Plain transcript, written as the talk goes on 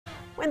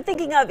When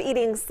thinking of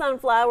eating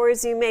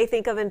sunflowers, you may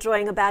think of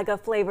enjoying a bag of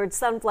flavored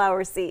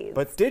sunflower seeds.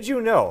 But did you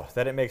know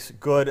that it makes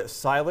good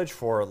silage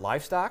for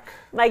livestock?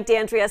 Mike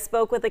D'Andrea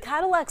spoke with a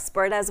cattle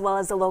expert as well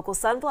as a local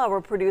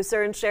sunflower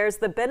producer and shares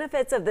the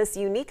benefits of this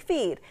unique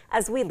feed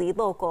as we lead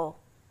local.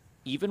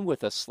 Even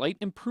with a slight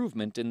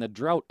improvement in the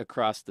drought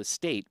across the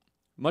state,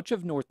 much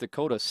of North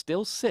Dakota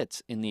still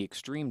sits in the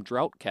extreme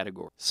drought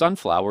category.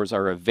 Sunflowers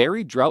are a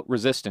very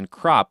drought-resistant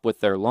crop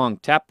with their long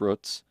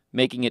taproots,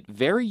 making it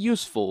very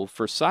useful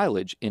for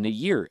silage in a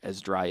year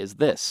as dry as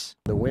this.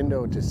 The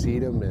window to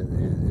seed them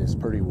is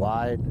pretty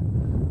wide,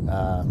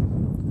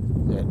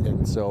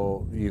 and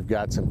so you've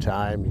got some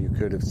time. You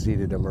could have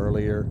seeded them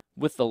earlier.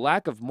 With the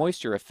lack of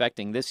moisture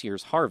affecting this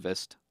year's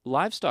harvest,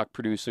 livestock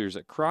producers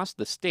across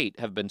the state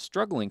have been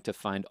struggling to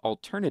find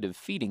alternative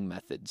feeding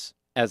methods.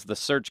 As the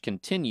search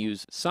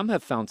continues, some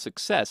have found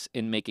success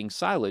in making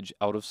silage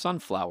out of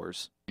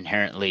sunflowers.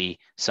 Inherently,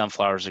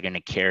 sunflowers are going to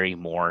carry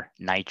more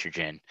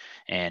nitrogen,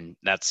 and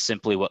that's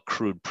simply what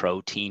crude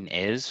protein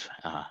is.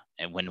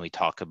 And when we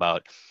talk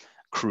about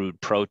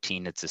crude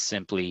protein, it's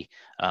simply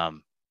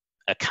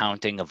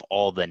accounting of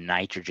all the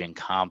nitrogen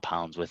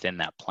compounds within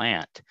that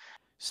plant.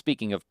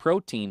 Speaking of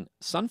protein,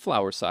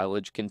 sunflower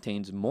silage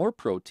contains more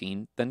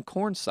protein than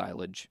corn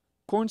silage.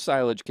 Corn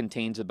silage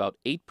contains about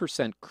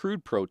 8%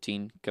 crude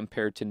protein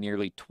compared to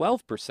nearly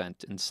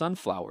 12% in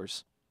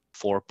sunflowers.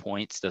 4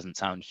 points doesn't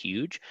sound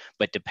huge,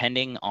 but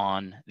depending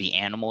on the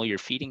animal you're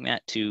feeding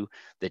that to,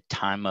 the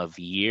time of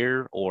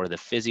year, or the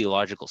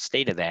physiological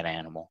state of that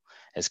animal,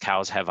 as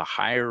cows have a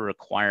higher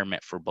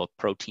requirement for both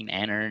protein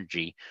and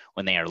energy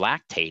when they are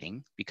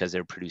lactating because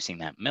they're producing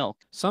that milk.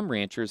 Some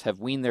ranchers have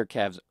weaned their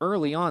calves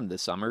early on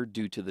this summer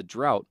due to the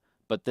drought,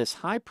 but this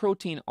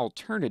high-protein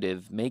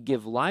alternative may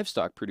give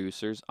livestock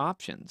producers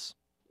options.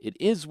 It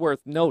is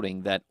worth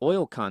noting that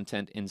oil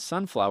content in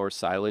sunflower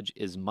silage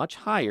is much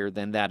higher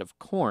than that of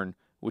corn,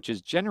 which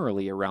is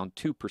generally around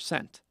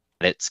 2%.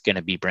 It's going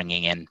to be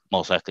bringing in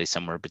most likely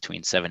somewhere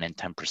between 7 and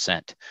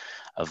 10%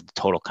 of the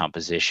total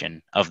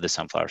composition of the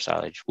sunflower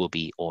silage will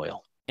be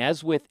oil.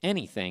 As with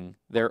anything,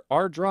 there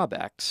are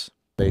drawbacks.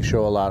 They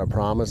show a lot of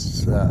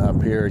promise.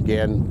 Up here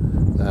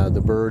again,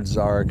 the birds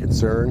are a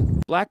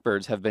concern.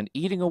 Blackbirds have been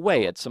eating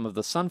away at some of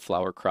the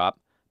sunflower crop,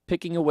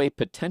 picking away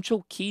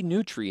potential key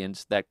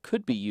nutrients that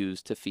could be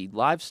used to feed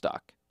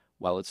livestock.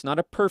 While it's not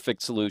a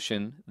perfect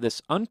solution,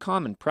 this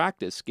uncommon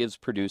practice gives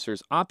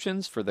producers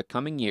options for the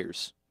coming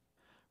years.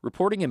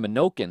 Reporting in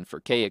Menoken for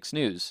KX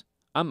News,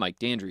 I'm Mike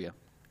D'Andrea.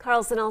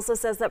 Carlson also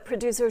says that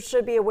producers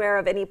should be aware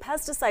of any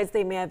pesticides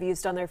they may have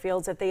used on their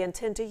fields if they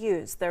intend to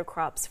use their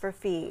crops for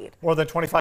feed. More than 25